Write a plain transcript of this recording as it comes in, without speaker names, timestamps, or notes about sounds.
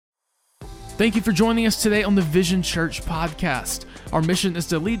Thank you for joining us today on the Vision Church podcast. Our mission is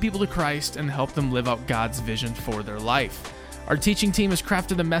to lead people to Christ and help them live out God's vision for their life. Our teaching team has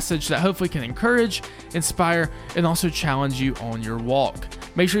crafted a message that hopefully can encourage, inspire, and also challenge you on your walk.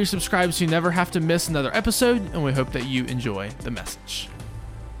 Make sure you subscribe so you never have to miss another episode, and we hope that you enjoy the message.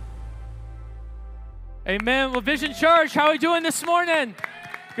 Amen. Well, Vision Church, how are we doing this morning?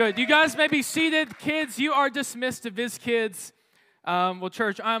 Good. You guys may be seated. Kids, you are dismissed to Viz Kids. Well,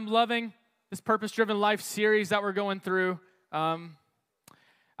 church, I'm loving this purpose-driven life series that we're going through. I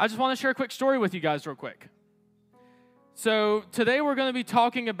just want to share a quick story with you guys real quick. So today we're going to be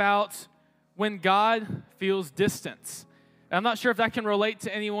talking about when God feels distance. And I'm not sure if that can relate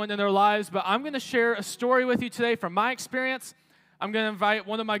to anyone in their lives, but I'm going to share a story with you today from my experience. I'm going to invite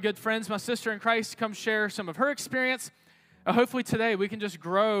one of my good friends, my sister in Christ, to come share some of her experience. Hopefully today we can just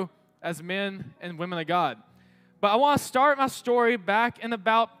grow as men and women of God. But I want to start my story back in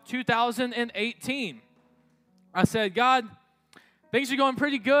about 2018. I said, God, things are going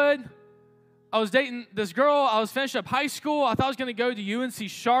pretty good. I was dating this girl. I was finishing up high school. I thought I was going to go to UNC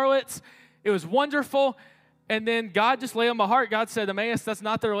Charlotte. It was wonderful. And then God just laid on my heart. God said, Emmaus, that's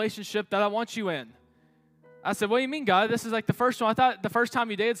not the relationship that I want you in. I said, what do you mean, God? This is like the first one. I thought the first time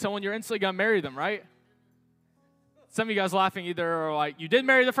you dated someone, you're instantly going to marry them, right? Some of you guys laughing either are like, you did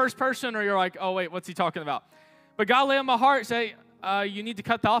marry the first person, or you're like, oh, wait, what's he talking about? But God laid on my heart, say, you need to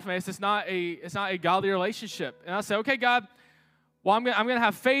cut that off, man. It's not a godly relationship. And I said, okay, God, well, I'm gonna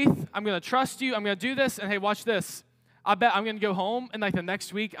have faith. I'm gonna trust you. I'm gonna do this. And hey, watch this. I bet I'm gonna go home, and like the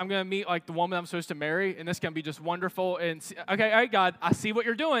next week, I'm gonna meet like the woman I'm supposed to marry, and this gonna be just wonderful. And okay, all right, God, I see what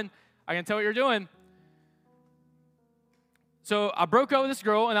you're doing. I can tell what you're doing. So I broke up with this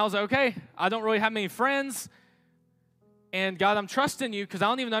girl, and I was like, okay, I don't really have many friends. And God, I'm trusting you because I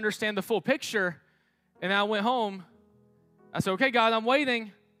don't even understand the full picture. And I went home. I said, okay, God, I'm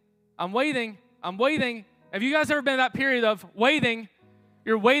waiting. I'm waiting. I'm waiting. Have you guys ever been in that period of waiting?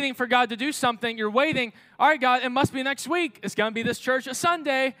 You're waiting for God to do something. You're waiting. All right, God, it must be next week. It's going to be this church a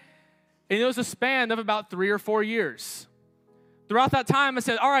Sunday. And it was a span of about 3 or 4 years. Throughout that time, I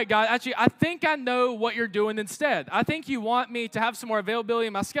said, all right, God, actually, I think I know what you're doing instead. I think you want me to have some more availability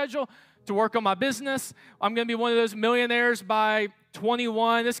in my schedule to work on my business. I'm going to be one of those millionaires by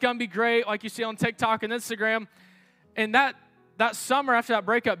 21. It's going to be great, like you see on TikTok and Instagram. And that summer after that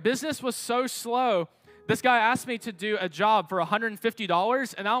breakup, business was so slow. This guy asked me to do a job for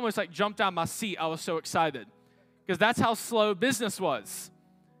 $150, and I almost like jumped out of my seat. I was so excited because that's how slow business was.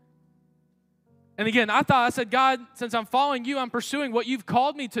 And again, I said, God, since I'm following you, I'm pursuing what you've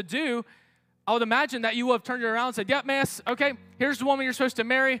called me to do. I would imagine that you would have turned it around and said, yep, man, okay, here's the woman you're supposed to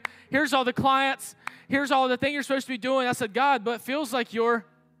marry. Here's all the clients. Here's all the thing you're supposed to be doing. I said, God, but it feels like you're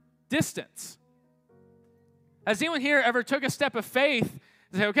distant. Has anyone here ever took a step of faith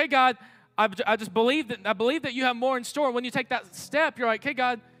and say, okay, God, I just believe that you have more in store. When you take that step, you're like, hey,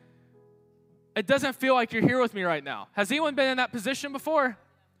 God, it doesn't feel like you're here with me right now. Has anyone been in that position before?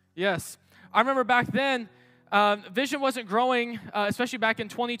 Yes. I remember back then, Vision wasn't growing, especially back in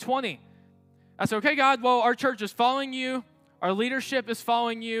 2020. I said, okay, God, well, our church is following you. Our leadership is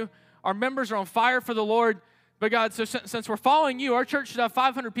following you. Our members are on fire for the Lord. But God, so since we're following you, our church should have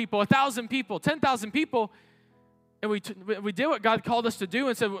 500 people, 1,000 people, 10,000 people. And we did what God called us to do.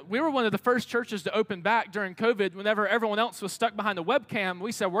 And said we were one of the first churches to open back during COVID whenever everyone else was stuck behind the webcam.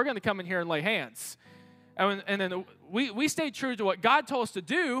 We said, we're going to come in here and lay hands. And then we stayed true to what God told us to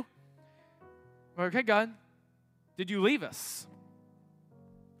do. Okay, God, did you leave us?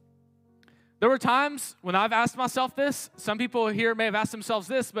 There were times when I've asked myself this. Some people here may have asked themselves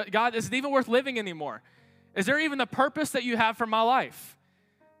this, but God, is it even worth living anymore? Is there even the purpose that you have for my life?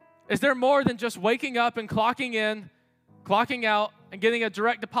 Is there more than just waking up and clocking in, clocking out, and getting a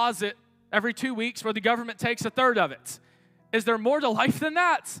direct deposit every 2 weeks where the government takes a third of it? Is there more to life than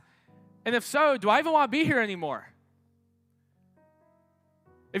that? And if so, do I even want to be here anymore?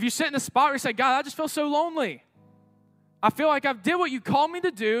 If you sit in a spot where you say, God, I just feel so lonely. I feel like I've did what you called me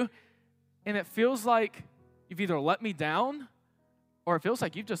to do, and it feels like you've either let me down or it feels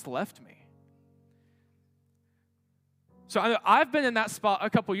like you've just left me. So I've been in that spot a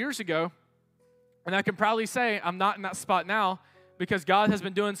couple years ago, and I can proudly say I'm not in that spot now because God has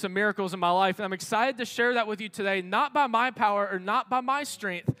been doing some miracles in my life, and I'm excited to share that with you today, not by my power or not by my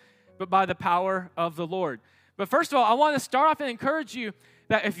strength, but by the power of the Lord. But first of all, I want to start off and encourage you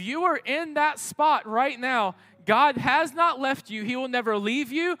that if you are in that spot right now, God has not left you. He will never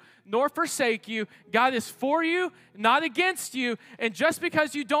leave you nor forsake you. God is for you, not against you. And just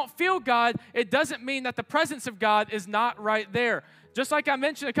because you don't feel God, it doesn't mean that the presence of God is not right there. Just like I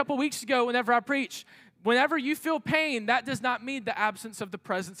mentioned a couple weeks ago whenever I preached, whenever you feel pain, that does not mean the absence of the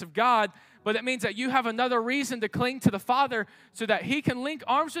presence of God, but it means that you have another reason to cling to the Father so that he can link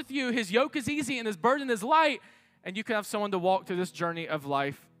arms with you. His yoke is easy and his burden is light, and you can have someone to walk through this journey of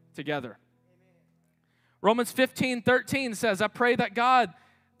life together. Romans 15:13 says, I pray that God,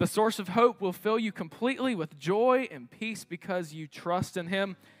 the source of hope, will fill you completely with joy and peace because you trust in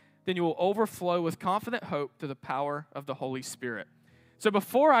him. Then you will overflow with confident hope through the power of the Holy Spirit. So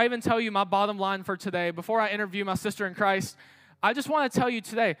before I even tell you my bottom line for today, before I interview my sister in Christ, I just want to tell you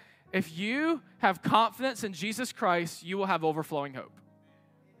today, if you have confidence in Jesus Christ, you will have overflowing hope.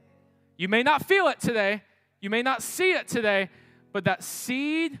 You may not feel it today, you may not see it today, but that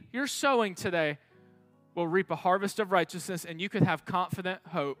seed you're sowing today will reap a harvest of righteousness, and you could have confident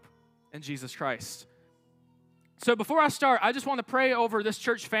hope in Jesus Christ. So before I start, I just want to pray over this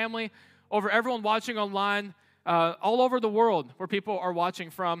church family, over everyone watching online, all over the world where people are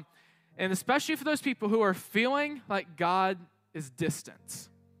watching from, and especially for those people who are feeling like God is distant.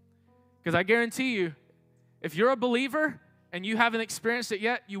 Because I guarantee you, if you're a believer and you haven't experienced it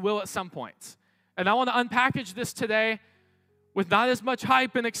yet, you will at some point. And I want to unpackage this today with not as much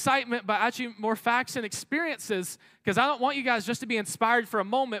hype and excitement, but actually more facts and experiences, because I don't want you guys just to be inspired for a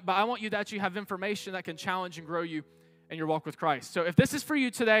moment, but I want you to actually have information that can challenge and grow you in your walk with Christ. So if this is for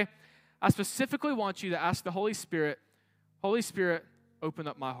you today, I specifically want you to ask the Holy Spirit, open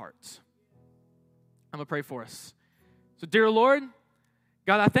up my heart. I'm going to pray for us. So dear Lord,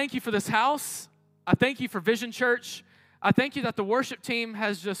 God, I thank you for this house. I thank you for Vision Church. I thank you that the worship team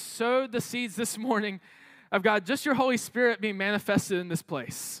has just sowed the seeds this morning of God, just your Holy Spirit being manifested in this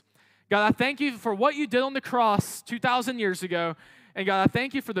place. God, I thank you for what you did on the cross 2,000 years ago. And God, I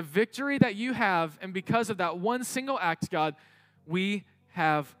thank you for the victory that you have. And because of that one single act, God, we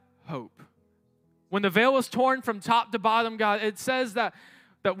have hope. When the veil was torn from top to bottom, God, it says that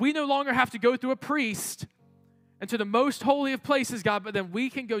we no longer have to go through a priest into the most holy of places, God, but then we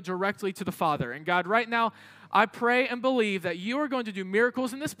can go directly to the Father. And God, right now, I pray and believe that you are going to do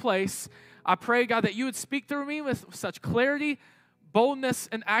miracles in this place. I pray, God, that you would speak through me with such clarity, boldness,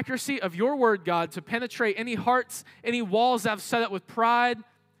 and accuracy of your word, God, to penetrate any hearts, any walls that I've set up with pride,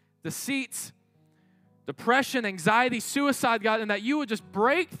 deceit, depression, anxiety, suicide, God, and that you would just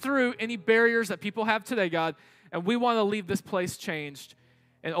break through any barriers that people have today, God, and we want to leave this place changed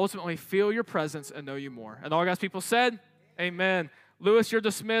and ultimately feel your presence and know you more. And all God's people said, amen. Lewis, you're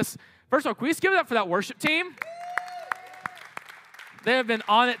dismissed. First of all, can we just give it up for that worship team? They have been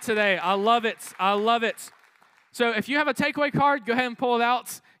on it today. I love it. I love it. So if you have a takeaway card, go ahead and pull it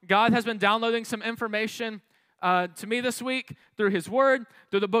out. God has been downloading some information to me this week through his word,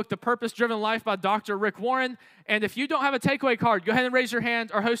 through the book, The Purpose-Driven Life by Dr. Rick Warren. And if you don't have a takeaway card, go ahead and raise your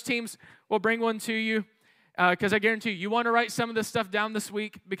hand. Our host teams will bring one to you because I guarantee you want to write some of this stuff down this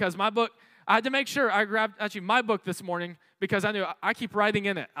week because my book, I had to make sure I grabbed actually my book this morning because I knew I keep writing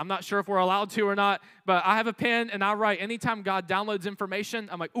in it. I'm not sure if we're allowed to or not, but I have a pen and I write. Anytime God downloads information,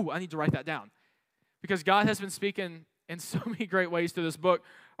 I'm like, ooh, I need to write that down. Because God has been speaking in so many great ways through this book.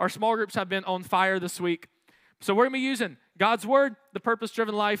 Our small groups have been on fire this week. So we're going to be using God's Word, the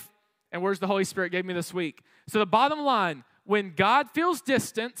purpose-driven life, and words the Holy Spirit gave me this week. So the bottom line, when God feels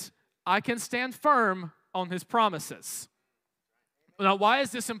distant, I can stand firm on his promises. Now, why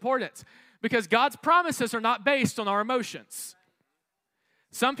is this important? Because God's promises are not based on our emotions.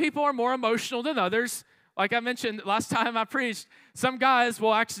 Some people are more emotional than others. Like I mentioned last time I preached, some guys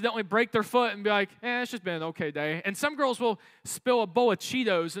will accidentally break their foot and be like, it's just been an okay day. And some girls will spill a bowl of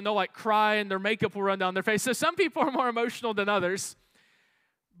Cheetos and they'll like cry and their makeup will run down their face. So some people are more emotional than others.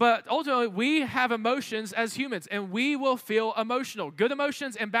 But ultimately, we have emotions as humans and we will feel emotional. Good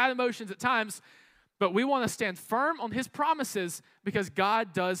emotions and bad emotions at times. But we want to stand firm on his promises because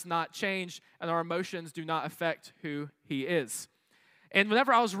God does not change and our emotions do not affect who he is. And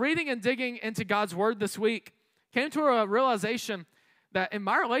whenever I was reading and digging into God's word this week, came to a realization that in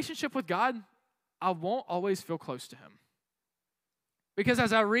my relationship with God, I won't always feel close to him. Because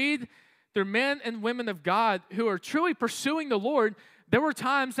as I read through men and women of God who are truly pursuing the Lord, there were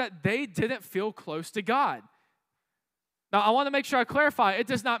times that they didn't feel close to God. Now, I want to make sure I clarify, it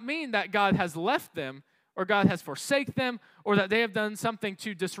does not mean that God has left them or God has forsaken them or that they have done something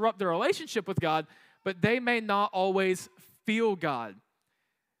to disrupt their relationship with God, but they may not always feel God.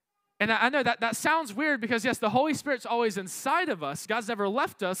 And I know that sounds weird because, yes, the Holy Spirit's always inside of us. God's never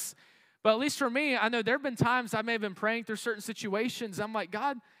left us. But at least for me, I know there have been times I may have been praying through certain situations. I'm like,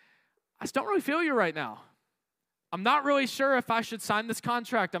 God, I just don't really feel you right now. I'm not really sure if I should sign this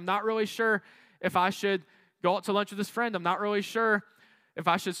contract. I'm not really sure if I should go out to lunch with this friend. I'm not really sure if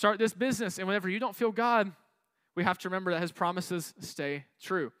I should start this business. And whenever you don't feel God, we have to remember that his promises stay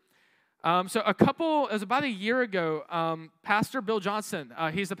true. So it was about a year ago, Pastor Bill Johnson,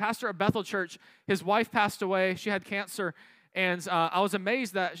 he's the pastor of Bethel Church. His wife passed away. She had cancer. And I was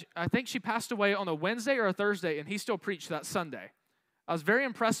amazed that I think she passed away on a Wednesday or a Thursday, and he still preached that Sunday. I was very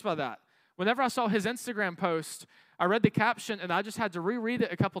impressed by that. Whenever I saw his Instagram post, I read the caption, and I just had to reread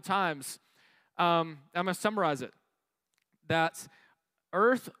it a couple times. I'm going to summarize it. That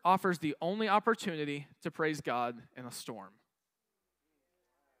earth offers the only opportunity to praise God in a storm.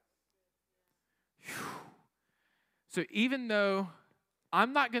 Whew. So even though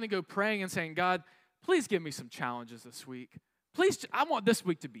I'm not going to go praying and saying, God, please give me some challenges this week. Please, I want this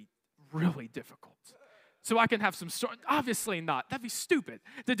week to be really difficult so I can have some storm. Obviously not. That'd be stupid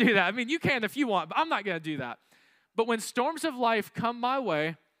to do that. I mean, you can if you want, but I'm not going to do that. But when storms of life come my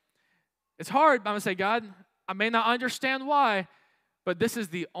way, it's hard, but I'm going to say, God, I may not understand why, but this is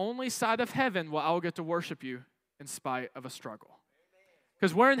the only side of heaven where I will get to worship you in spite of a struggle.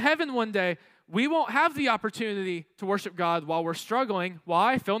 Because we're in heaven one day, we won't have the opportunity to worship God while we're struggling.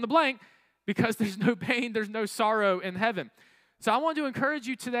 Why? Fill in the blank. Because there's no pain, there's no sorrow in heaven. So I want to encourage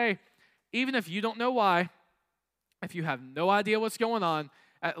you today, even if you don't know why, if you have no idea what's going on,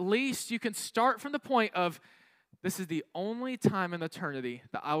 at least you can start from the point of, this is the only time in eternity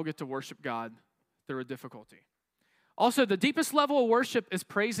that I will get to worship God through a difficulty. Also, the deepest level of worship is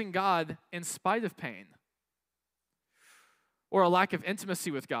praising God in spite of pain or a lack of intimacy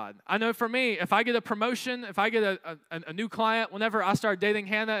with God. I know for me, if I get a promotion, if I get a new client, whenever I started dating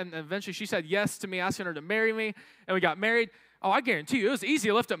Hannah, and eventually she said yes to me, asking her to marry me, and we got married, I guarantee you, it was easy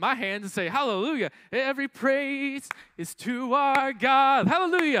to lift up my hands and say, hallelujah. Every praise is to our God.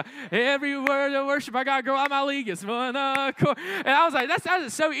 Hallelujah. Every word of worship, I got to go out my league. It's one accord. And I was like, that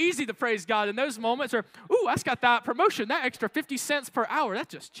is so easy to praise God in those moments. Or, ooh, I just got that promotion, that extra 50 cents per hour. That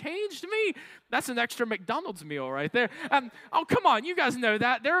just changed me. That's an extra McDonald's meal right there. Oh, come on. You guys know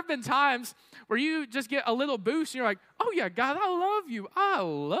that. There have been times where you just get a little boost and you're like, oh, yeah, God, I love you. I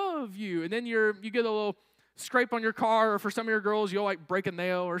love you. And then you get a little scrape on your car, or for some of your girls, you'll like break a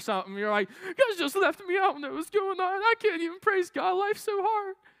nail or something. You're like, you guys just left me. I don't know what's going on. I can't even praise God. Life's so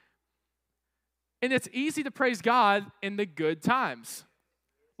hard. And it's easy to praise God in the good times.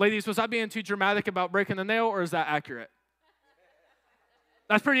 Ladies, was I being too dramatic about breaking a nail, or is that accurate?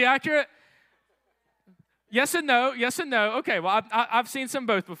 That's pretty accurate? Yes and no. Yes and no. Okay, well, I've seen some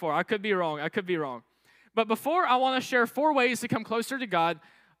both before. I could be wrong. But before I want to share 4 ways to come closer to God,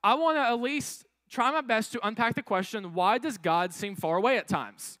 I want to at least try my best to unpack the question, why does God seem far away at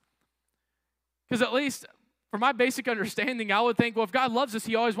times? Because at least for my basic understanding, I would think, well, if God loves us,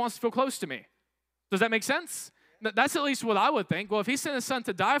 he always wants to feel close to me. Does that make sense? That's at least what I would think. Well, if he sent his son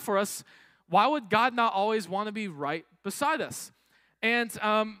to die for us, why would God not always want to be right beside us? And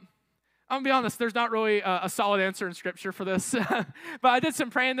I'm going to be honest, there's not really a solid answer in Scripture for this. But I did some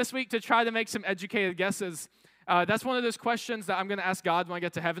praying this week to try to make some educated guesses. That's one of those questions that I'm going to ask God when I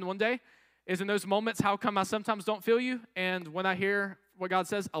get to heaven one day. Is in those moments, how come I sometimes don't feel you? And when I hear what God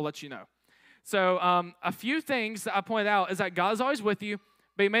says, I'll let you know. So a few things that I pointed out is that God's always with you,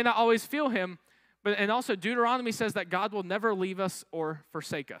 but you may not always feel him. And also Deuteronomy says that God will never leave us or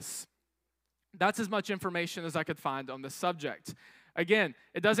forsake us. That's as much information as I could find on this subject. Again,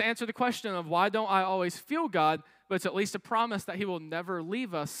 it doesn't answer the question of why don't I always feel God, but it's at least a promise that he will never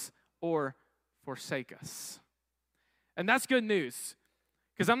leave us or forsake us. And that's good news.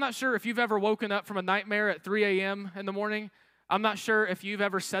 Because I'm not sure if you've ever woken up from a nightmare at 3 a.m. in the morning. I'm not sure if you've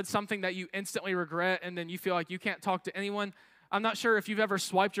ever said something that you instantly regret and then you feel like you can't talk to anyone. I'm not sure if you've ever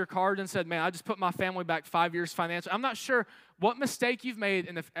swiped your card and said, man, I just put my family back 5 years financially. I'm not sure what mistake you've made.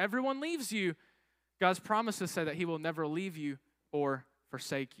 And if everyone leaves you, God's promises say that he will never leave you or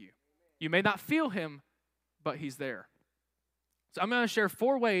forsake you. You may not feel him, but he's there. So I'm going to share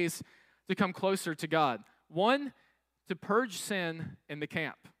 4 ways to come closer to God. 1, to purge sin in the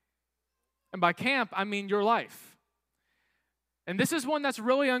camp. And by camp, I mean your life. And this is one that's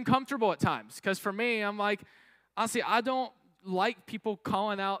really uncomfortable at times. Because for me, I'm like, honestly, I don't like people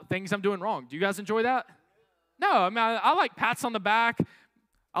calling out things I'm doing wrong. Do you guys enjoy that? No, I mean, I like pats on the back.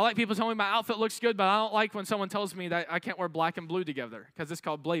 I like people telling me my outfit looks good, but I don't like when someone tells me that I can't wear black and blue together because it's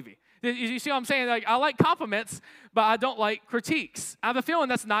called Blavey. You see what I'm saying? Like, I like compliments, but I don't like critiques. I have a feeling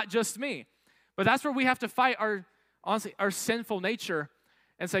that's not just me. But that's where we have to fight our sinful nature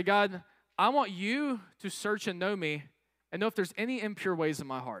and say, God, I want you to search and know me and know if there's any impure ways in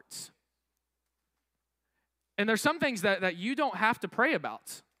my heart. And there's some things that you don't have to pray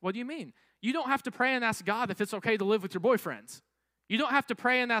about. What do you mean? You don't have to pray and ask God if it's okay to live with your boyfriends. You don't have to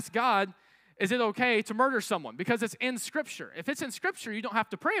pray and ask God, is it okay to murder someone? Because it's in Scripture. If it's in Scripture, you don't have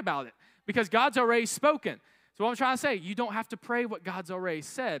to pray about it because God's already spoken. So what I'm trying to say, you don't have to pray what God's already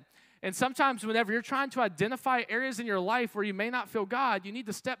said. And sometimes whenever you're trying to identify areas in your life where you may not feel God, you need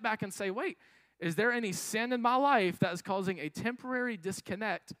to step back and say, wait, is there any sin in my life that is causing a temporary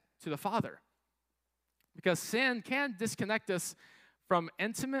disconnect to the Father? Because sin can disconnect us from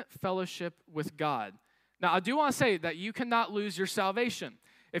intimate fellowship with God. Now, I do want to say that you cannot lose your salvation.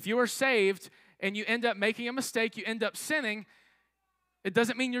 If you are saved and you end up making a mistake, you end up sinning, it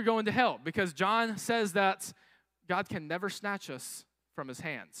doesn't mean you're going to hell, because John says that God can never snatch us from his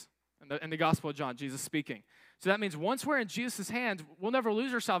hands. In the Gospel of John, Jesus speaking. So that means once we're in Jesus' hands, we'll never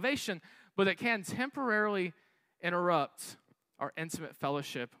lose our salvation, but it can temporarily interrupt our intimate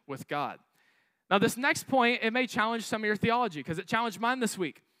fellowship with God. Now, this next point, it may challenge some of your theology, because it challenged mine this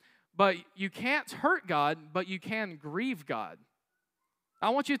week. But you can't hurt God, but you can grieve God. I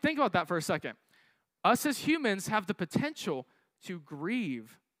want you to think about that for a second. Us as humans have the potential to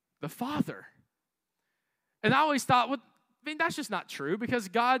grieve the Father. And I always thought, well, that's just not true, because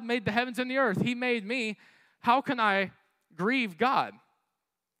God made the heavens and the earth. He made me. How can I grieve God?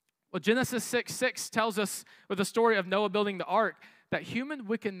 Well, Genesis 6:6 tells us with the story of Noah building the ark that human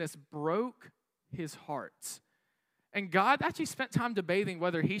wickedness broke his heart. And God actually spent time debating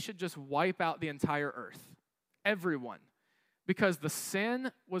whether he should just wipe out the entire earth, everyone, because the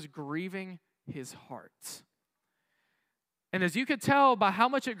sin was grieving his heart. And as you could tell by how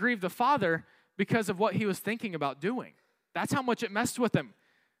much it grieved the Father, because of what he was thinking about doing. That's how much it messed with him.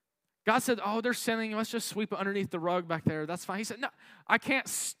 God said, oh, they're sinning. Let's just sweep it underneath the rug back there. That's fine. He said, no, I can't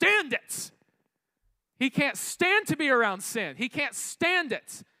stand it. He can't stand to be around sin. He can't stand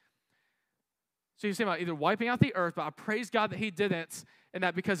it. So you're saying about either wiping out the earth, but I praise God that he didn't, and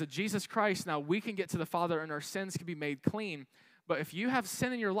that because of Jesus Christ, now we can get to the Father and our sins can be made clean. But if you have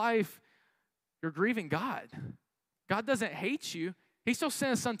sin in your life, you're grieving God. God doesn't hate you. He still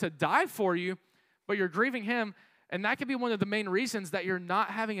sent his son to die for you, but you're grieving him, and that could be one of the main reasons that you're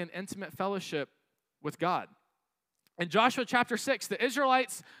not having an intimate fellowship with God. In Joshua chapter 6, the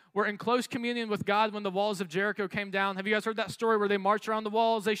Israelites were in close communion with God when the walls of Jericho came down. Have you guys heard that story where they march around the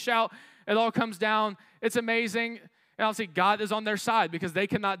walls, they shout, it all comes down. It's amazing. And obviously God is on their side because they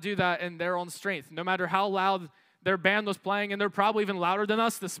cannot do that in their own strength. No matter how loud their band was playing, and they're probably even louder than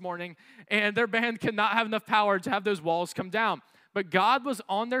us this morning, and their band could not have enough power to have those walls come down. But God was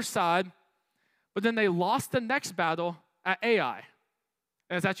on their side, but then they lost the next battle at Ai.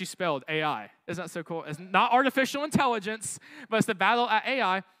 And it's actually spelled AI. Isn't that so cool? It's not artificial intelligence, but it's the battle at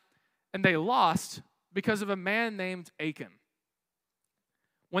Ai. And they lost because of a man named Achan.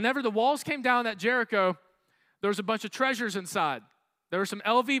 Whenever the walls came down at Jericho, there was a bunch of treasures inside. There were some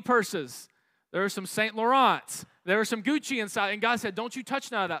LV purses. There were some Saint Laurents. There was some Gucci inside. And God said, don't you touch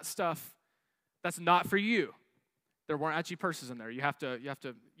none of that stuff. That's not for you. There weren't actually purses in there. You have to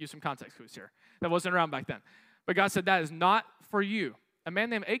use some context clues here. That wasn't around back then. But God said, that is not for you. A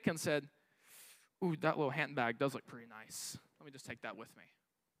man named Achan said, ooh, that little handbag does look pretty nice. Let me just take that with me.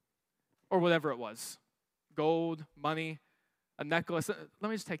 Or whatever it was. Gold, money, a necklace. Let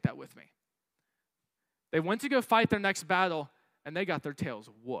me just take that with me. They went to go fight their next battle, and they got their tails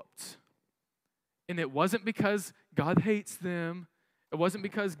whooped. And it wasn't because God hates them. It wasn't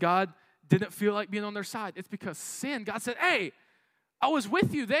because God didn't feel like being on their side. It's because sin. God said, hey, I was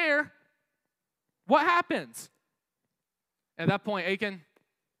with you there. What happened? At that point, Achan,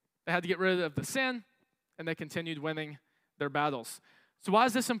 they had to get rid of the sin, and they continued winning their battles. So why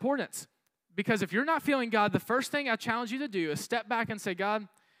is this important? Because if you're not feeling God, the first thing I challenge you to do is step back and say, God,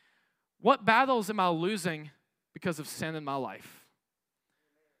 what battles am I losing because of sin in my life?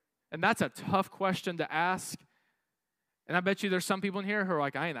 And that's a tough question to ask. And I bet you there's some people in here who are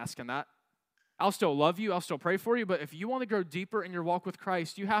like, I ain't asking that. I'll still love you. I'll still pray for you. But if you want to grow deeper in your walk with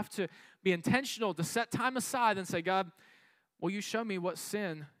Christ, you have to be intentional to set time aside and say, God, will you show me what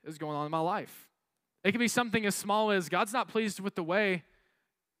sin is going on in my life? It can be something as small as God's not pleased with the way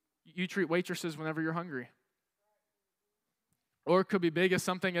you treat waitresses whenever you're hungry. Or it could be big as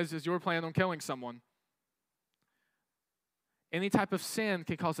something as you're planning on killing someone. Any type of sin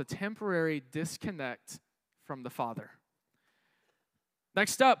can cause a temporary disconnect from the Father.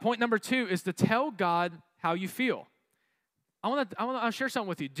 Next up, point number 2 is to tell God how you feel. I want to share something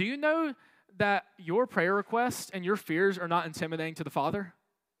with you. Do you know that your prayer requests and your fears are not intimidating to the Father?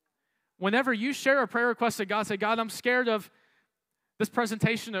 Whenever you share a prayer request to God, say, God, I'm scared of this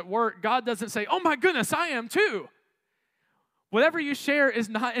presentation at work, God doesn't say, oh my goodness, I am too. Whatever you share is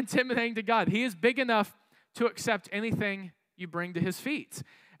not intimidating to God. He is big enough to accept anything you bring to his feet.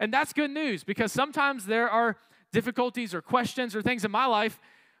 And that's good news, because sometimes there are difficulties or questions or things in my life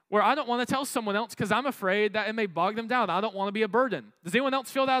where I don't want to tell someone else because I'm afraid that it may bog them down. I don't want to be a burden. Does anyone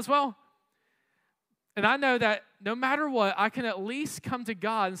else feel that as well? And I know that no matter what, I can at least come to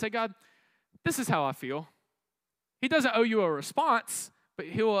God and say, God, this is how I feel. He doesn't owe you a response, but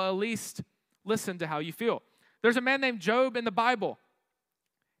he will at least listen to how you feel. There's a man named Job in the Bible.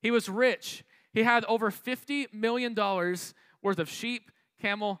 He was rich. He had over $50 million worth of sheep,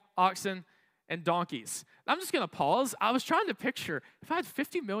 camel, oxen, and donkeys. I'm just going to pause. I was trying to picture, if I had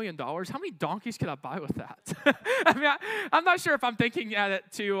 $50 million, how many donkeys could I buy with that? I mean, I'm not sure if I'm thinking at it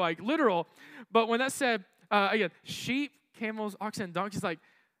too, like, literal, but when that said, again, sheep, camels, oxen, and donkeys, like,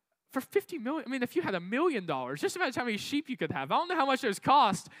 for $50 million, I mean, if you had $1 million, just imagine how many sheep you could have. I don't know how much those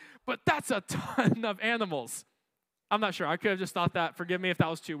cost, but that's a ton of animals. I'm not sure. I could have just thought that. Forgive me if that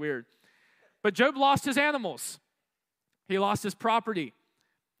was too weird. But Job lost his animals. He lost his property.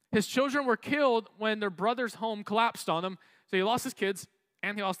 His children were killed when their brother's home collapsed on him. So he lost his kids,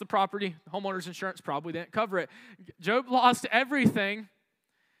 and he lost the property. The homeowner's insurance probably didn't cover it. Job lost everything.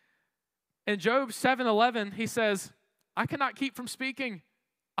 In Job 7:11, he says, I cannot keep from speaking.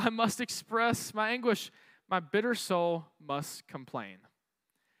 I must express my anguish. My bitter soul must complain.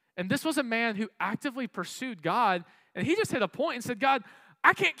 And this was a man who actively pursued God, and he just hit a point and said, God,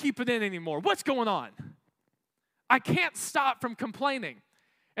 I can't keep it in anymore. What's going on? I can't stop from complaining.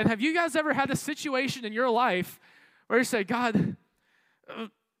 And have you guys ever had a situation in your life where you say, God,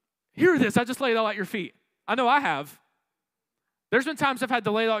 hear this, I just laid it all at your feet? I know I have. There's been times I've had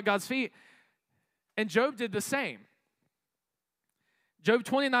to lay it all at God's feet, and Job did the same. Job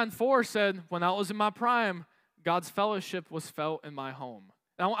 29:4 said, when I was in my prime, God's fellowship was felt in my home.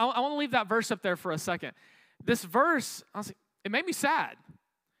 And I want to leave that verse up there for a second. This verse, honestly, it made me sad.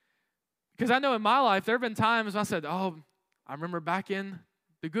 Because I know in my life, there have been times when I said, I remember back in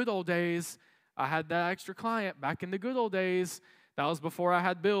the good old days, I had that extra client. Back in the good old days, that was before I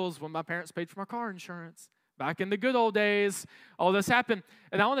had bills when my parents paid for my car insurance. Back in the good old days, all this happened.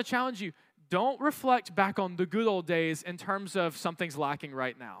 And I want to challenge you, don't reflect back on the good old days in terms of something's lacking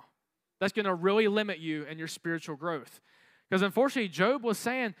right now. That's going to really limit you in your spiritual growth. Because unfortunately, Job was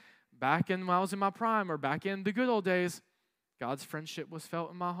saying, back when I was in my prime or back in the good old days, God's friendship was felt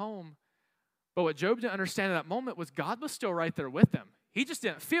in my home. But what Job didn't understand in that moment was God was still right there with him. He just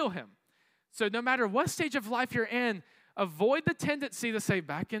didn't feel him. So no matter what stage of life you're in, avoid the tendency to say,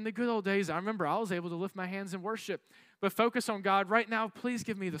 back in the good old days, I remember I was able to lift my hands in worship. But focus on God right now. Please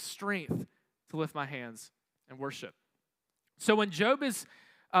give me the strength to lift my hands and worship. So when Job is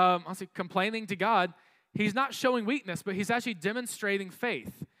complaining to God, he's not showing weakness, but he's actually demonstrating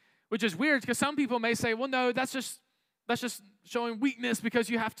faith, which is weird because some people may say, well, no, that's just showing weakness because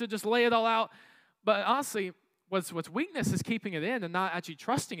you have to just lay it all out. But honestly, what's weakness is keeping it in and not actually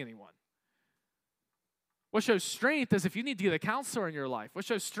trusting anyone. What shows strength is if you need to get a counselor in your life. What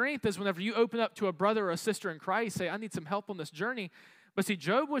shows strength is whenever you open up to a brother or a sister in Christ, say, I need some help on this journey. But see,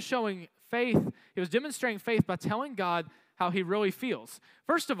 Job was showing faith. He was demonstrating faith by telling God how he really feels.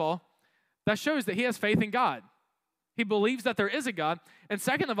 First of all, that shows that he has faith in God. He believes that there is a God. And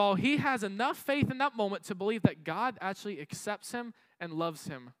second of all, he has enough faith in that moment to believe that God actually accepts him and loves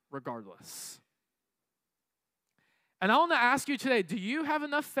him regardless. And I want to ask you today, do you have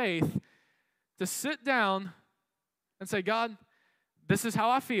enough faith to sit down and say, God, this is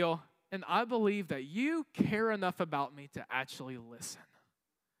how I feel, and I believe that you care enough about me to actually listen.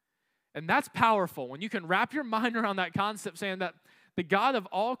 And that's powerful when you can wrap your mind around that concept, saying that the God of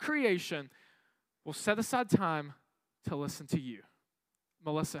all creation will set aside time to listen to you.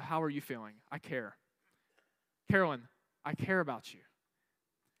 Melissa, how are you feeling? I care. Carolyn, I care about you.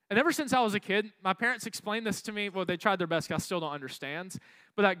 And ever since I was a kid, my parents explained this to me. Well, they tried their best. I still don't understand.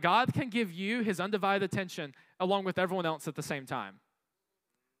 But that God can give you his undivided attention along with everyone else at the same time.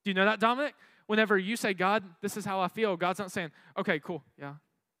 Do you know that, Dominic? Whenever you say, God, this is how I feel, God's not saying, okay, cool, yeah,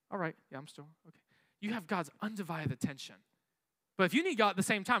 all right, yeah, I'm still, okay. You have God's undivided attention. But if you need God at the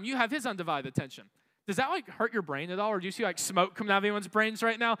same time, you have his undivided attention. Does that hurt your brain at all? Or do you see smoke coming out of anyone's brains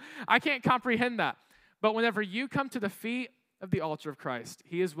right now? I can't comprehend that. But whenever you come to the feet of the altar of Christ,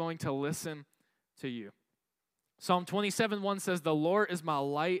 he is willing to listen to you. Psalm 27:1 says, the Lord is my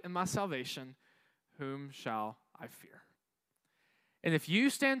light and my salvation. Whom shall I fear? And if you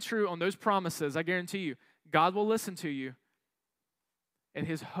stand true on those promises, I guarantee you, God will listen to you. And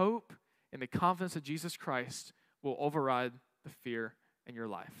his hope and the confidence of Jesus Christ will override the fear in your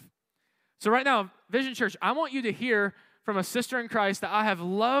life. So right now, Vision Church, I want you to hear from a sister in Christ that I have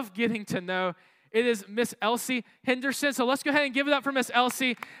loved getting to know. It is Miss Elsie Henderson. So let's go ahead and give it up for Miss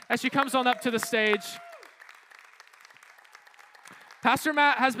Elsie as she comes on up to the stage. Pastor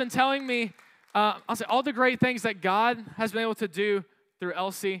Matt has been telling me all the great things that God has been able to do through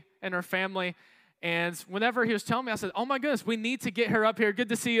Elsie and her family. And whenever he was telling me, I said, oh my goodness, we need to get her up here. Good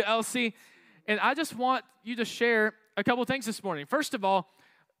to see you, Elsie. And I just want you to share a couple things this morning. First of all,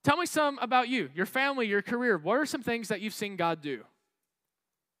 tell me some about you, your family, your career. What are some things that you've seen God do?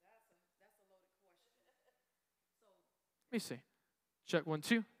 Let me see. Check 1,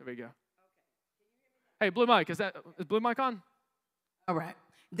 2. There we go. Hey, Blue Mic, is Blue Mic on? All right.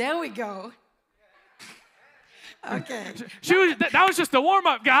 There we go. Okay. That was just a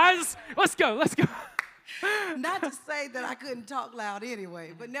warm-up, guys. Let's go. Not to say that I couldn't talk loud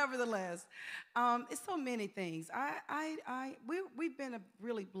anyway, but nevertheless, it's so many things. We've been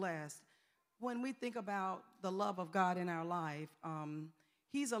really blessed. When we think about the love of God in our life,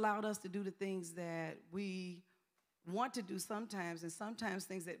 He's allowed us to do the things that we want to do sometimes, and sometimes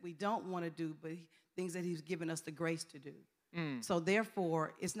things that we don't want to do, but things that He's given us the grace to do. So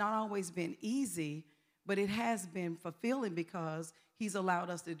therefore, it's not always been easy, but it has been fulfilling because He's allowed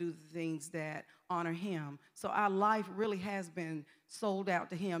us to do the things that honor Him. So our life really has been sold out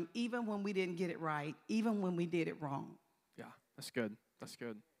to Him, even when we didn't get it right, even when we did it wrong. Yeah, that's good. That's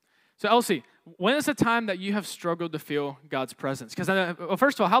good. So Elsie, when is the time that you have struggled to feel God's presence? Because, well,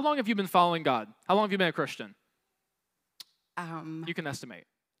 first of all, how long have you been following God? How long have you been a Christian? You can estimate.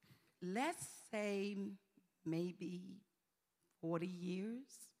 Let's say maybe 40 years.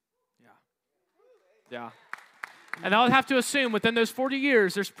 Yeah. And I would have to assume within those 40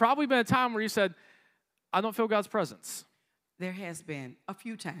 years, there's probably been a time where you said, I don't feel God's presence. There has been a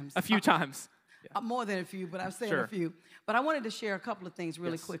few times. A few times. Yeah. More than a few, but I've said a few. But I wanted to share a couple of things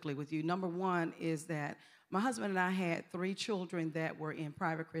really quickly with you. Number one is that my husband and I had 3 children that were in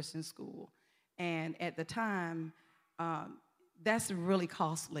private Christian school. And at the time, that's really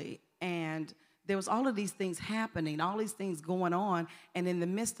costly. And there was all of these things happening, all these things going on. And in the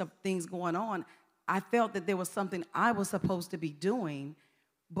midst of things going on, I felt that there was something I was supposed to be doing,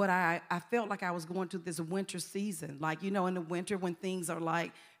 but I felt like I was going through this winter season. Like, in the winter when things are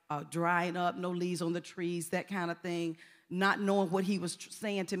like drying up, no leaves on the trees, that kind of thing, not knowing what He was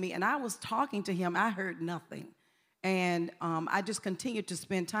saying to me. And I was talking to Him. I heard nothing. And I just continued to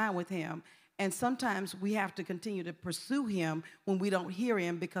spend time with Him. And sometimes we have to continue to pursue Him when we don't hear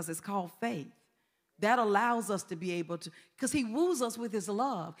Him because it's called faith. That allows us to be able to, because He woos us with His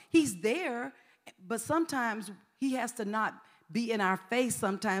love. He's there. But sometimes He has to not be in our face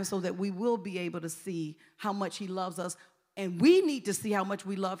sometimes so that we will be able to see how much He loves us. And we need to see how much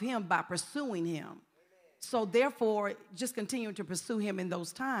we love Him by pursuing Him. Amen. So therefore, just continue to pursue Him in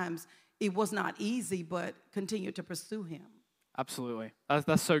those times. It was not easy, but continue to pursue Him. Absolutely.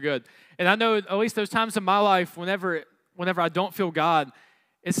 That's so good. And I know at least those times in my life, whenever I don't feel God,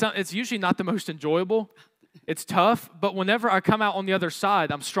 it's usually not the most enjoyable. It's tough. But whenever I come out on the other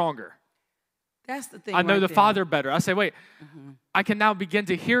side, I'm stronger. That's the thing. I know the Father better. I say, wait, I can now begin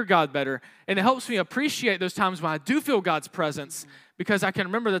to hear God better. And it helps me appreciate those times when I do feel God's presence because I can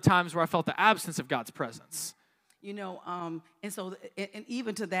remember the times where I felt the absence of God's presence. And so, and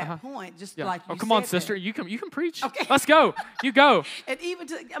even to that point, just like you said. Oh, come on, sister. You can preach. Okay. Let's go. You go. And even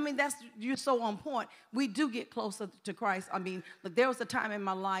you're so on point. We do get closer to Christ. Look, there was a time in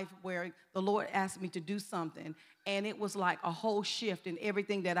my life where the Lord asked me to do something, and it was like a whole shift in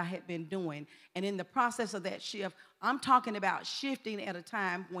everything that I had been doing. And in the process of that shift, I'm talking about shifting at a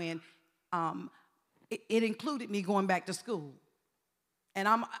time when it included me going back to school. And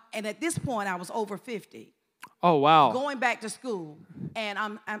at this point, I was over 50. Oh, wow. Going back to school. And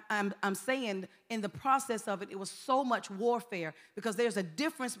I'm saying in the process of it, it was so much warfare because there's a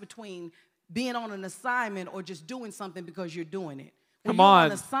difference between being on an assignment or just doing something because you're doing it. When you're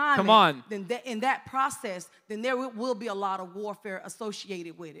on assignment, come on. Then in that process, then there will be a lot of warfare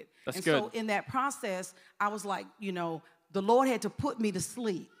associated with it. That's and good. So in that process, I was like, the Lord had to put me to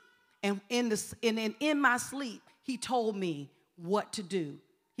sleep. And in my sleep, He told me what to do.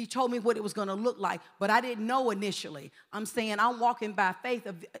 He told me what it was going to look like, but I didn't know initially. I'm saying I'm walking by faith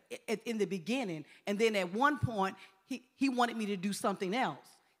in the beginning, and then at one point, he wanted me to do something else.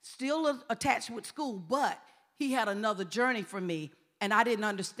 Still attached with school, but He had another journey for me, and I didn't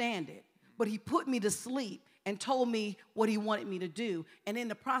understand it. But He put me to sleep and told me what He wanted me to do. And in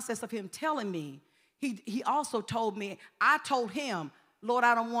the process of Him telling me, He also told me, I told Him, Lord,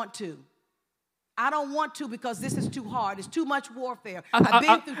 I don't want to. I don't want to because this is too hard. It's too much warfare. I've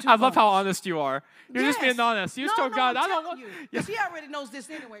been through too much. I love how honest you are. You're just being honest. You told God, I don't want you. Because He already knows this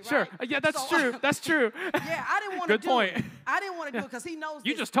anyway, right? Sure. Yeah, that's true. That's true. Yeah, I didn't want to do it. Good point. I didn't want to do it because He knows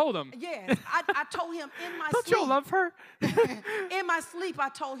You this. just told Him. Yes. I told Him in my Don't sleep. you love her? In my sleep, I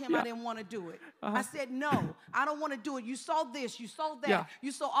told Him I didn't want to do it. I said, no, I don't want to do it. You saw this. You saw that. Yeah.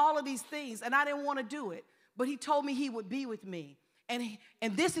 You saw all of these things, and I didn't want to do it. But He told me He would be with me.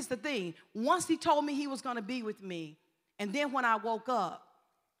 And this is the thing. Once He told me He was going to be with me, and then when I woke up,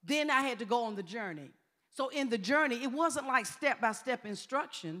 Then I had to go on the journey. So in the journey, it wasn't like step-by-step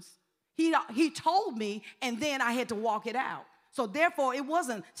instructions. He told me, and then I had to walk it out. So therefore, it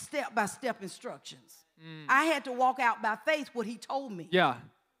wasn't step-by-step instructions. I had to walk out by faith what he told me. Yeah.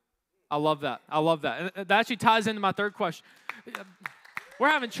 I love that. I love that. And that actually ties into my third question. We're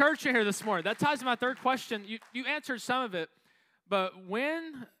having church in here this morning. That ties to my third question. You answered some of it, but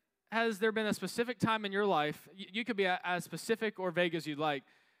when has there been a specific time in your life, you could be as specific or vague as you'd like,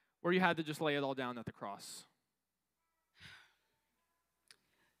 where you had to just lay it all down at the cross?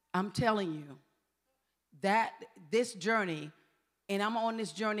 I'm telling you that this journey, and I'm on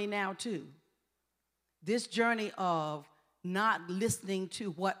this journey now too, this journey of not listening to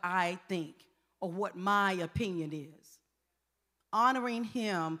what I think or what my opinion is, honoring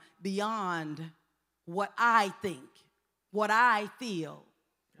him beyond what I think, what I feel,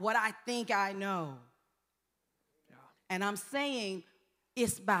 what I think I know. Yeah. And I'm saying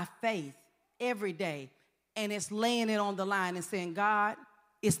it's by faith every day, and it's laying it on the line and saying, God,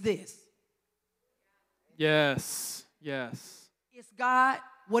 it's this. Yes, yes. It's God,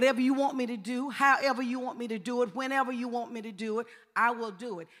 whatever you want me to do, however you want me to do it, whenever you want me to do it, I will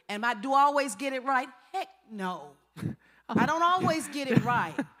do it. And do I always get it right? Heck no. I don't always get it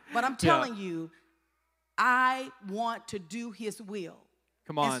right. But I'm telling you, I want to do his will.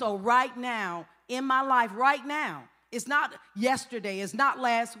 Come on. And so right now, in my life, right now, it's not yesterday, it's not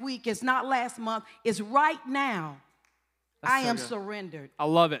last week, it's not last month, it's right now. I am surrendered. I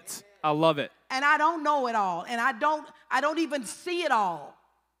love it. I love it. And I don't know it all, and I don't even see it all.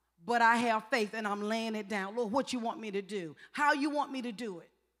 But I have faith, and I'm laying it down. Lord, what you want me to do? How you want me to do it?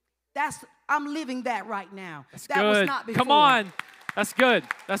 I'm living that right now. That's that good. Was not before. Come on. That's good.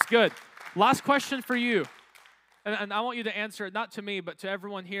 That's good. Last question for you. And I want you to answer it, not to me, but to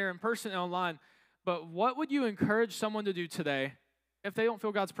everyone here in person and online. But what would you encourage someone to do today if they don't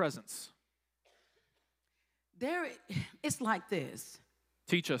feel God's presence? It's like this.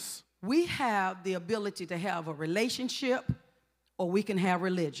 Teach us. We have the ability to have a relationship, or we can have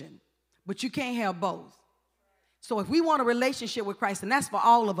religion. But you can't have both. So if we want a relationship with Christ, and that's for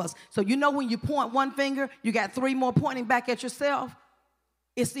all of us. So you know when you point one finger, you got three more pointing back at yourself.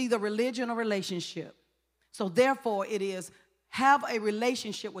 It's either religion or relationship. So therefore it is have a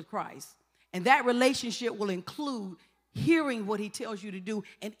relationship with Christ. And that relationship will include hearing what he tells you to do.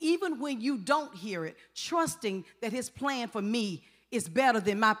 And even when you don't hear it, trusting that his plan for me is better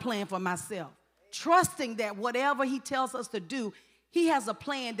than my plan for myself. Trusting that whatever he tells us to do, he has a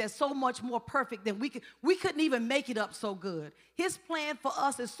plan that's so much more perfect than we couldn't even make it up so good. His plan for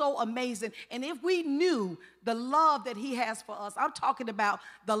us is so amazing. And if we knew the love that he has for us, I'm talking about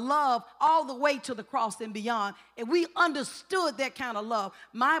the love all the way to the cross and beyond, and we understood that kind of love,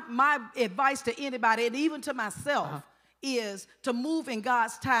 my advice to anybody, and even to myself, is to move in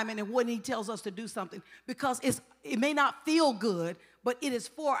God's timing and when he tells us to do something. Because it may not feel good, but it is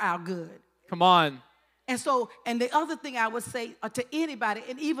for our good. Come on. And the other thing I would say to anybody,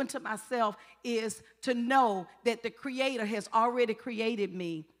 and even to myself, is to know that the Creator has already created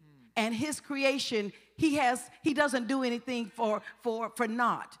me. And his creation, he doesn't do anything for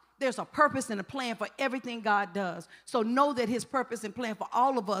naught. There's a purpose and a plan for everything God does. So know that his purpose and plan for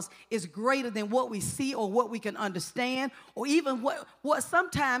all of us is greater than what we see or what we can understand, or even what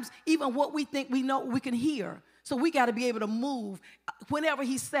sometimes even what we think we know we can hear. So we got to be able to move whenever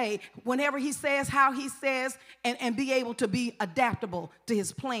he says, how he says, and be able to be adaptable to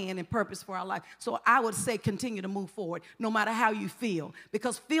his plan and purpose for our life. So I would say continue to move forward no matter how you feel,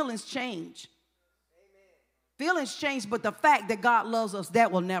 because feelings change. Amen. Feelings change, but the fact that God loves us,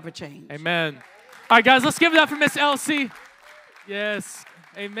 that will never change. Amen. All right, guys, let's give it up for Miss Elsie. Yes.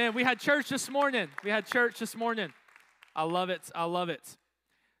 Amen. We had church this morning. I love it. I love it.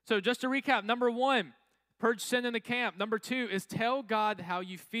 So just to recap, number 1, purge sin in the camp. Number 2 is tell God how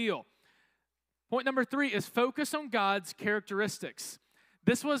you feel. Point number 3 is focus on God's characteristics.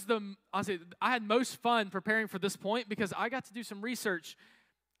 This was I had most fun preparing for this point because I got to do some research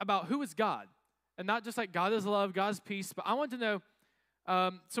about who is God. And not just like God is love, God is peace, but I wanted to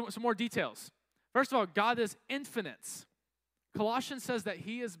know some more details. First of all, God is infinite. Colossians says that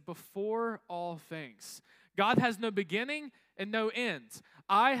he is before all things. God has no beginning and no end.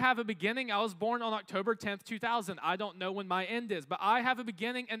 I have a beginning. I was born on October 10th, 2000. I don't know when my end is, but I have a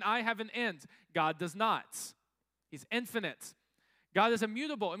beginning and I have an end. God does not. He's infinite. God is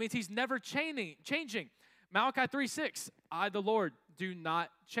immutable. It means he's never changing. Malachi 3:6, I, the Lord, do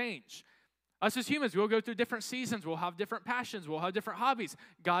not change. Us as humans, we'll go through different seasons. We'll have different passions. We'll have different hobbies.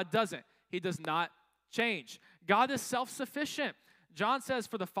 God doesn't. He does not change. God is self-sufficient. John says,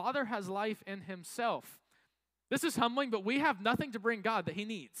 for the Father has life in himself. This is humbling, but we have nothing to bring God that he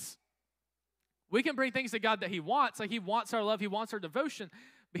needs. We can bring things to God that he wants, like he wants our love, he wants our devotion,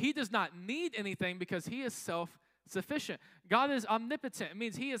 but he does not need anything because he is self-sufficient. God is omnipotent. It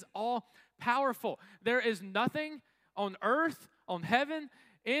means he is all-powerful. There is nothing on earth, on heaven,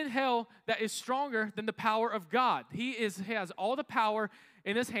 in hell that is stronger than the power of God. He has all the power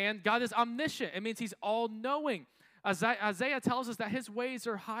in his hand. God is omniscient. It means he's all-knowing. Isaiah tells us that his ways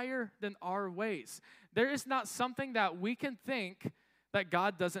are higher than our ways. There is not something that we can think that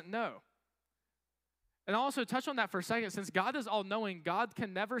God doesn't know. And I'll also touch on that for a second. Since God is all-knowing, God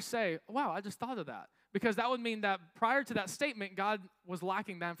can never say, wow, I just thought of that. Because that would mean that prior to that statement, God was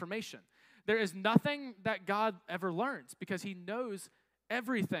lacking that information. There is nothing that God ever learns because he knows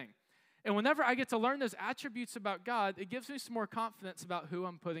everything. And whenever I get to learn those attributes about God, it gives me some more confidence about who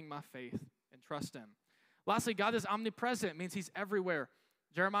I'm putting my faith and trust in. Lastly, God is omnipresent. It means he's everywhere.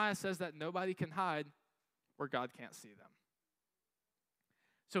 Jeremiah says that nobody can hide where God can't see them.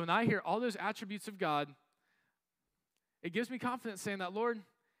 So when I hear all those attributes of God, it gives me confidence saying that, Lord,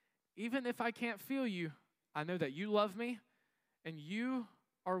 even if I can't feel you, I know that you love me and you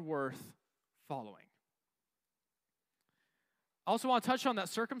are worth following. I also want to touch on that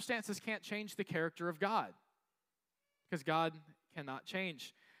circumstances can't change the character of God because God cannot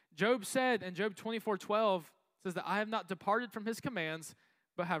change. Job said in Job 24:12, says that I have not departed from his commands,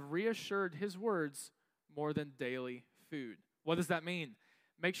 but have reassured his words more than daily food. What does that mean?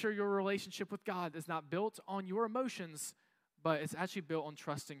 Make sure your relationship with God is not built on your emotions, but it's actually built on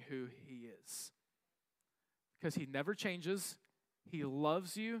trusting who he is. Because he never changes. He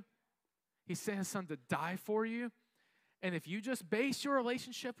loves you. He sent his son to die for you. And if you just base your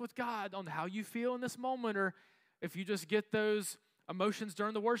relationship with God on how you feel in this moment, or if you just get those emotions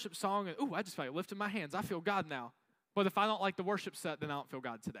during the worship song, and, ooh, I just feel like lifting my hands. I feel God now. But if I don't like the worship set, then I don't feel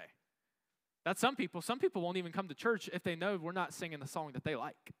God today. That's some people. Some people won't even come to church if they know we're not singing the song that they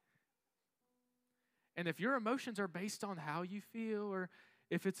like. And if your emotions are based on how you feel, or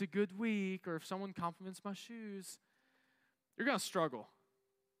if it's a good week, or if someone compliments my shoes, you're going to struggle.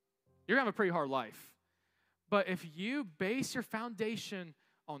 You're going to have a pretty hard life. But if you base your foundation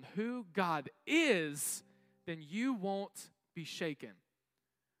on who God is, then you won't be shaken.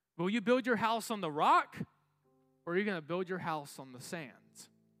 Will you build your house on the rock, or are you going to build your house on the sand?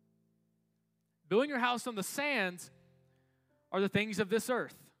 Building your house on the sand are the things of this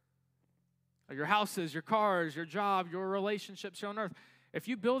earth. Your houses, your cars, your job, your relationships here on earth. If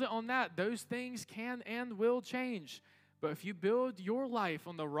you build it on that, those things can and will change. But if you build your life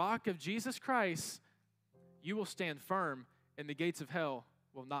on the rock of Jesus Christ, you will stand firm, and the gates of hell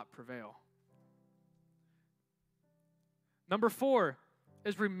will not prevail. Number 4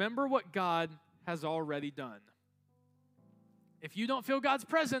 is remember what God has already done. If you don't feel God's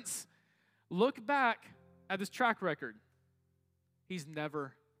presence, look back at his track record. He's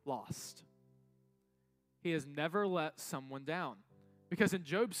never lost. He has never let someone down. Because in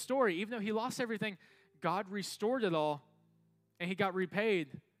Job's story, even though he lost everything, God restored it all, and he got repaid,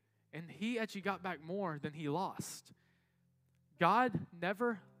 and he actually got back more than he lost. God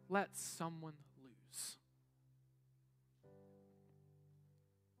never lets someone lose.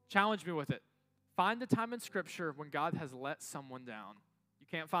 Challenge me with it. Find a time in Scripture when God has let someone down. You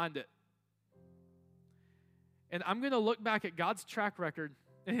can't find it. And I'm going to look back at God's track record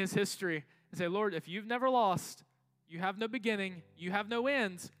in his history and say, Lord, if you've never lost, you have no beginning, you have no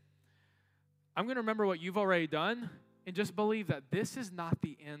end, I'm going to remember what you've already done and just believe that this is not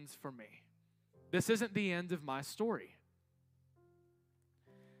the end for me. This isn't the end of my story.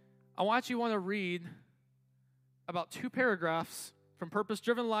 I want to read about 2 paragraphs from Purpose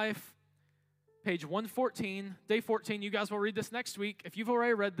Driven Life, page 114, day 14. You guys will read this next week. If you've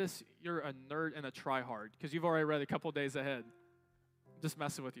already read this, you're a nerd and a tryhard because you've already read a couple days ahead. Just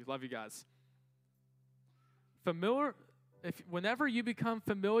messing with you. Love you guys. Whenever you become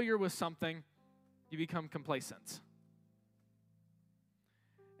familiar with something, you become complacent.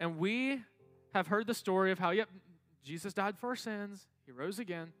 And we have heard the story of how, Jesus died for our sins, he rose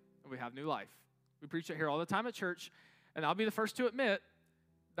again, and we have new life. We preach it here all the time at church, and I'll be the first to admit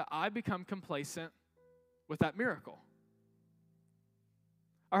that I become complacent with that miracle.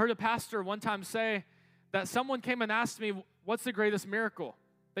 I heard a pastor one time say that someone came and asked me, what's the greatest miracle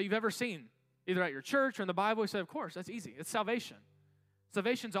that you've ever seen? Either at your church or in the Bible. He said, of course, that's easy. It's salvation.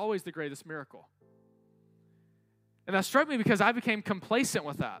 Salvation's always the greatest miracle. And that struck me because I became complacent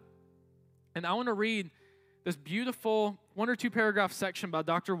with that. And I want to read this beautiful 1 or 2 paragraph section by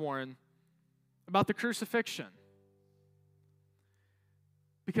Dr. Warren about the crucifixion.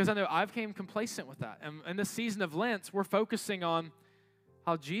 Because I know I've become complacent with that. And in this season of Lent, we're focusing on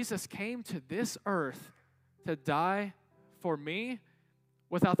how Jesus came to this earth to die for me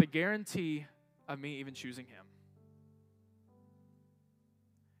without the guarantee of me even choosing him.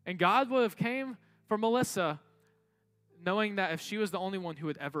 And God would have came for Melissa knowing that if she was the only one who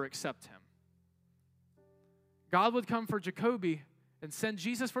would ever accept him. God would come for Jacoby and send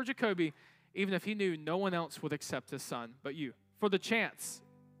Jesus for Jacoby even if he knew no one else would accept his son but you, for the chance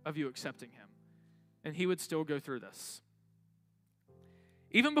of you accepting him. And he would still go through this.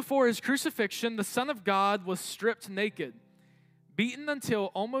 Even before his crucifixion, the Son of God was stripped naked, beaten until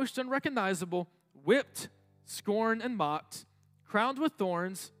almost unrecognizable, whipped, scorned, and mocked, crowned with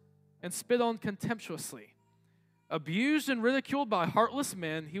thorns, and spit on contemptuously. Abused and ridiculed by heartless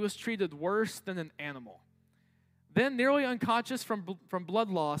men, he was treated worse than an animal. Then, nearly unconscious from blood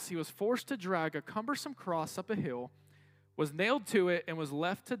loss, he was forced to drag a cumbersome cross up a hill, was nailed to it, and was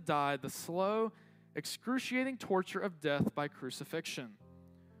left to die the slow, excruciating torture of death by crucifixion.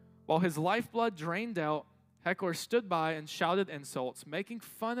 While his lifeblood drained out, hecklers stood by and shouted insults, making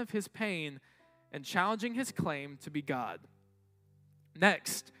fun of his pain and challenging his claim to be God.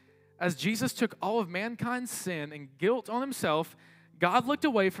 Next, as Jesus took all of mankind's sin and guilt on himself, God looked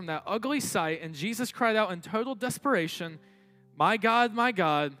away from that ugly sight, and Jesus cried out in total desperation, my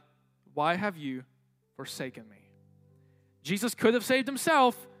God, why have you forsaken me?" Jesus could have saved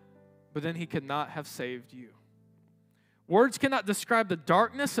himself, but then he could not have saved you. Words cannot describe the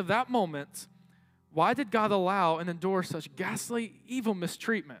darkness of that moment. Why did God allow and endure such ghastly, evil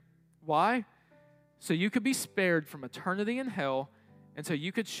mistreatment? Why? So you could be spared from eternity in hell, and so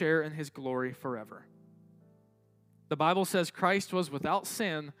you could share in his glory forever. The Bible says Christ was without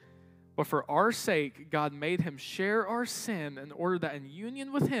sin, but for our sake, God made him share our sin in order that in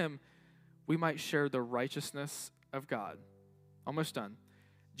union with him, we might share the righteousness of God. Almost done.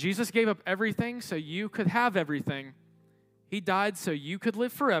 Jesus gave up everything so you could have everything. He died so you could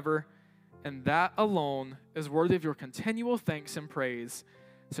live forever, and that alone is worthy of your continual thanks and praise.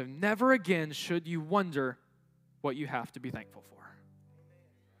 So never again should you wonder what you have to be thankful for.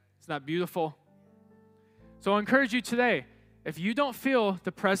 Isn't that beautiful? So I encourage you today, if you don't feel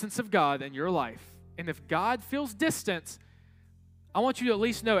the presence of God in your life, and if God feels distant, I want you to at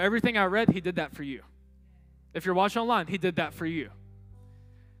least know everything I read, he did that for you. If you're watching online, he did that for you.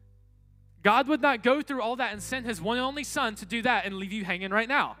 God would not go through all that and send his one and only son to do that and leave you hanging right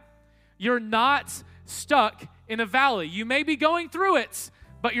now. You're not stuck in a valley. You may be going through it,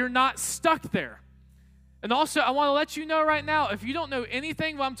 but you're not stuck there. And also, I want to let you know right now, if you don't know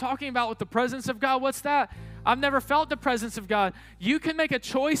anything what I'm talking about with the presence of God, what's that? I've never felt the presence of God. You can make a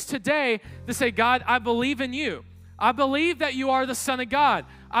choice today to say, God, I believe in you. I believe that you are the Son of God.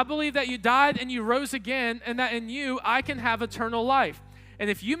 I believe that you died and you rose again, and that in you I can have eternal life. And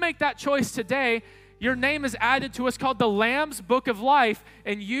if you make that choice today, your name is added to what's called the Lamb's Book of Life,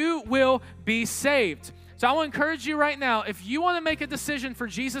 and you will be saved. So I want to encourage you right now, if you want to make a decision for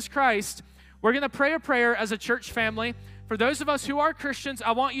Jesus Christ, we're going to pray a prayer as a church family. For those of us who are Christians,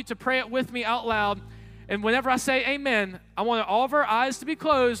 I want you to pray it with me out loud. And whenever I say amen, I want all of our eyes to be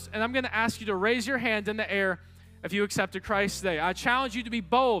closed, and I'm going to ask you to raise your hand in the air if you accepted Christ today. I challenge you to be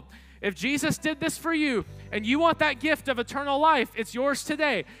bold. If Jesus did this for you and you want that gift of eternal life, it's yours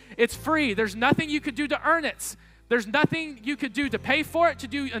today. It's free. There's nothing you could do to earn it. There's nothing you could do to pay for it, to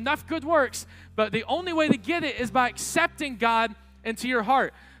do enough good works. But the only way to get it is by accepting God into your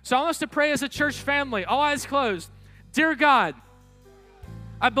heart. So I want us to pray as a church family, all eyes closed. Dear God,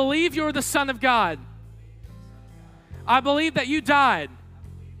 I believe you're the Son of God. I believe that you died.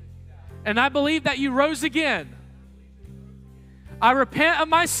 And I believe that you rose again. I repent of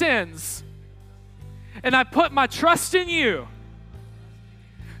my sins, and I put my trust in you.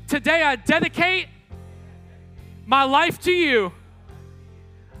 Today I dedicate my life to you.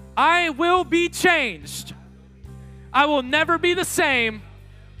 I will be changed. I will never be the same.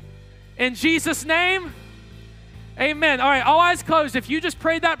 In Jesus' name, amen. All right, all eyes closed. If you just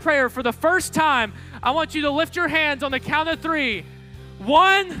prayed that prayer for the first time, I want you to lift your hands on the count of 3.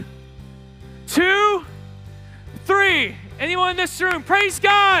 1, 2, 3. Anyone in this room? Praise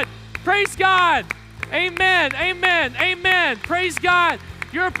God. Praise God. Amen. Amen. Amen. Praise God.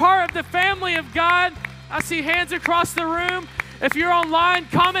 You're a part of the family of God. I see hands across the room. If you're online,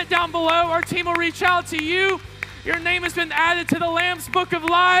 comment down below. Our team will reach out to you. Your name has been added to the Lamb's Book of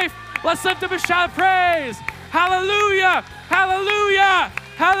Life. Let's lift up a shout of praise. Hallelujah. Hallelujah.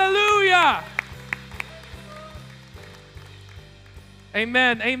 Hallelujah.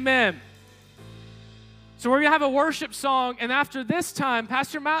 Amen. Amen. So we're going to have a worship song, and after this time,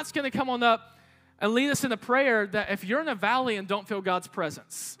 Pastor Matt's going to come on up and lead us in a prayer that if you're in a valley and don't feel God's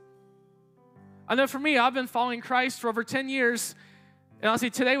presence. I know for me, I've been following Christ for over 10 years, and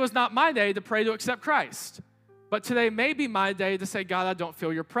honestly, today was not my day to pray to accept Christ. But today may be my day to say, God, I don't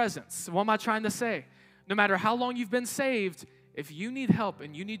feel your presence. What am I trying to say? No matter how long you've been saved, if you need help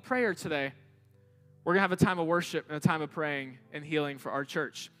and you need prayer today, we're going to have a time of worship and a time of praying and healing for our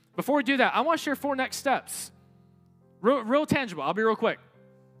church. Before we do that, I want to share 4 next steps. Real tangible. I'll be real quick.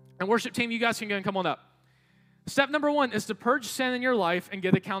 And worship team, you guys can go and come on up. Step number 1 is to purge sin in your life and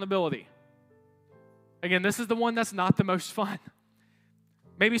get accountability. Again, this is the one that's not the most fun.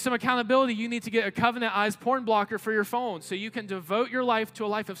 Maybe some accountability, you need to get a Covenant Eyes porn blocker for your phone so you can devote your life to a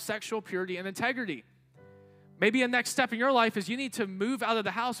life of sexual purity and integrity. Maybe a next step in your life is you need to move out of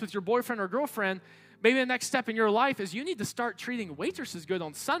the house with your boyfriend or girlfriend. Maybe the next step in your life is you need to start treating waitresses good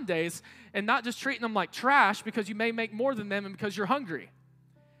on Sundays and not just treating them like trash because you may make more than them and because you're hungry.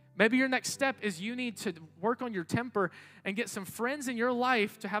 Maybe your next step is you need to work on your temper and get some friends in your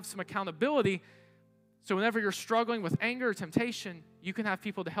life to have some accountability so whenever you're struggling with anger or temptation, you can have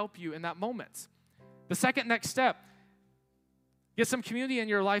people to help you in that moment. The second next step, get some community in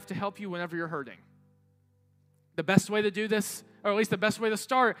your life to help you whenever you're hurting. The best way to do this, or at least the best way to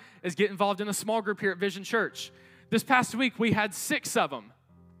start, is get involved in a small group here at Vision Church. This past week, we had 6 of them.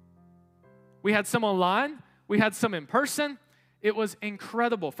 We had some online. We had some in person. It was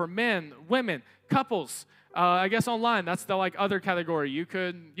incredible for men, women, couples. I guess online, that's the other category. You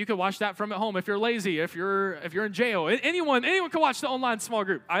could watch that from at home if you're lazy, if you're in jail. Anyone can watch the online small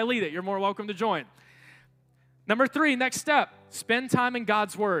group. I lead it. You're more welcome to join. Number 3, next step, spend time in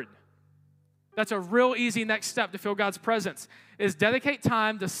God's Word. That's a real easy next step to feel God's presence, is dedicate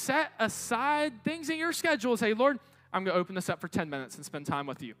time to set aside things in your schedule and say, Lord, I'm going to open this up for 10 minutes and spend time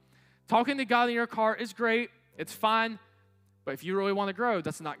with you. Talking to God in your car is great. It's fine. But if you really want to grow,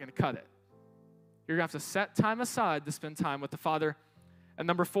 that's not going to cut it. You're going to have to set time aside to spend time with the Father. And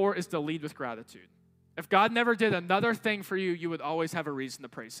number 4 is to lead with gratitude. If God never did another thing for you, you would always have a reason to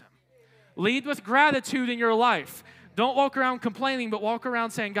praise Him. Lead with gratitude in your life. Don't walk around complaining, but walk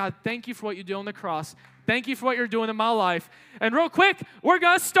around saying, God, thank you for what you do on the cross. Thank you for what you're doing in my life. And real quick, we're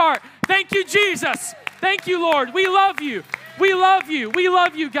going to start. Thank you, Jesus. Thank you, Lord. We love you. We love you. We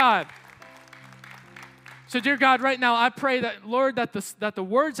love you, God. So, dear God, right now, I pray that, Lord, that the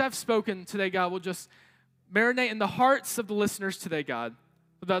words I've spoken today, God, will just marinate in the hearts of the listeners today, God.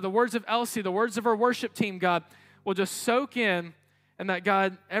 The words of Elsie, the words of our worship team, God, will just soak in, and that,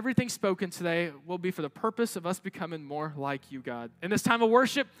 God, everything spoken today will be for the purpose of us becoming more like you, God. In this time of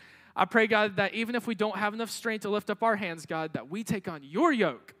worship, I pray, God, that even if we don't have enough strength to lift up our hands, God, that we take on your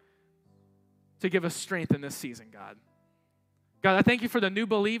yoke to give us strength in this season, God. God, I thank you for the new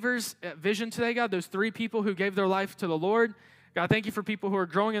believers at Vision today, God, those 3 people who gave their life to the Lord. God, thank you for people who are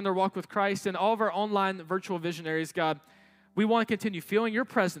growing in their walk with Christ and all of our online virtual visionaries, God. We want to continue feeling your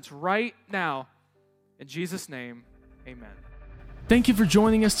presence right now. In Jesus' name, amen. Thank you for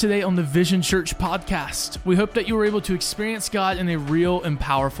joining us today on the Vision Church podcast. We hope that you were able to experience God in a real and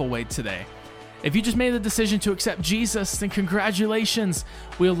powerful way today. If you just made the decision to accept Jesus, then congratulations.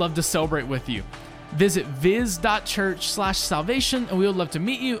 We would love to celebrate with you. Visit viz.church/salvation, and we would love to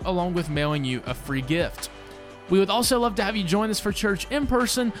meet you along with mailing you a free gift. We would also love to have you join us for church in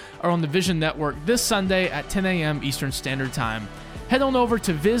person or on the Vision Network this Sunday at 10 a.m. Eastern Standard Time. Head on over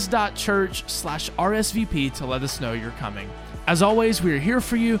to viz.church/RSVP to let us know you're coming. As always, we are here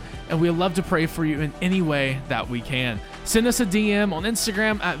for you, and we would love to pray for you in any way that we can. Send us a DM on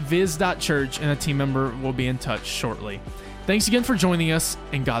Instagram at viz.church, and a team member will be in touch shortly. Thanks again for joining us,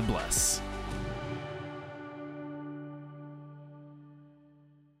 and God bless.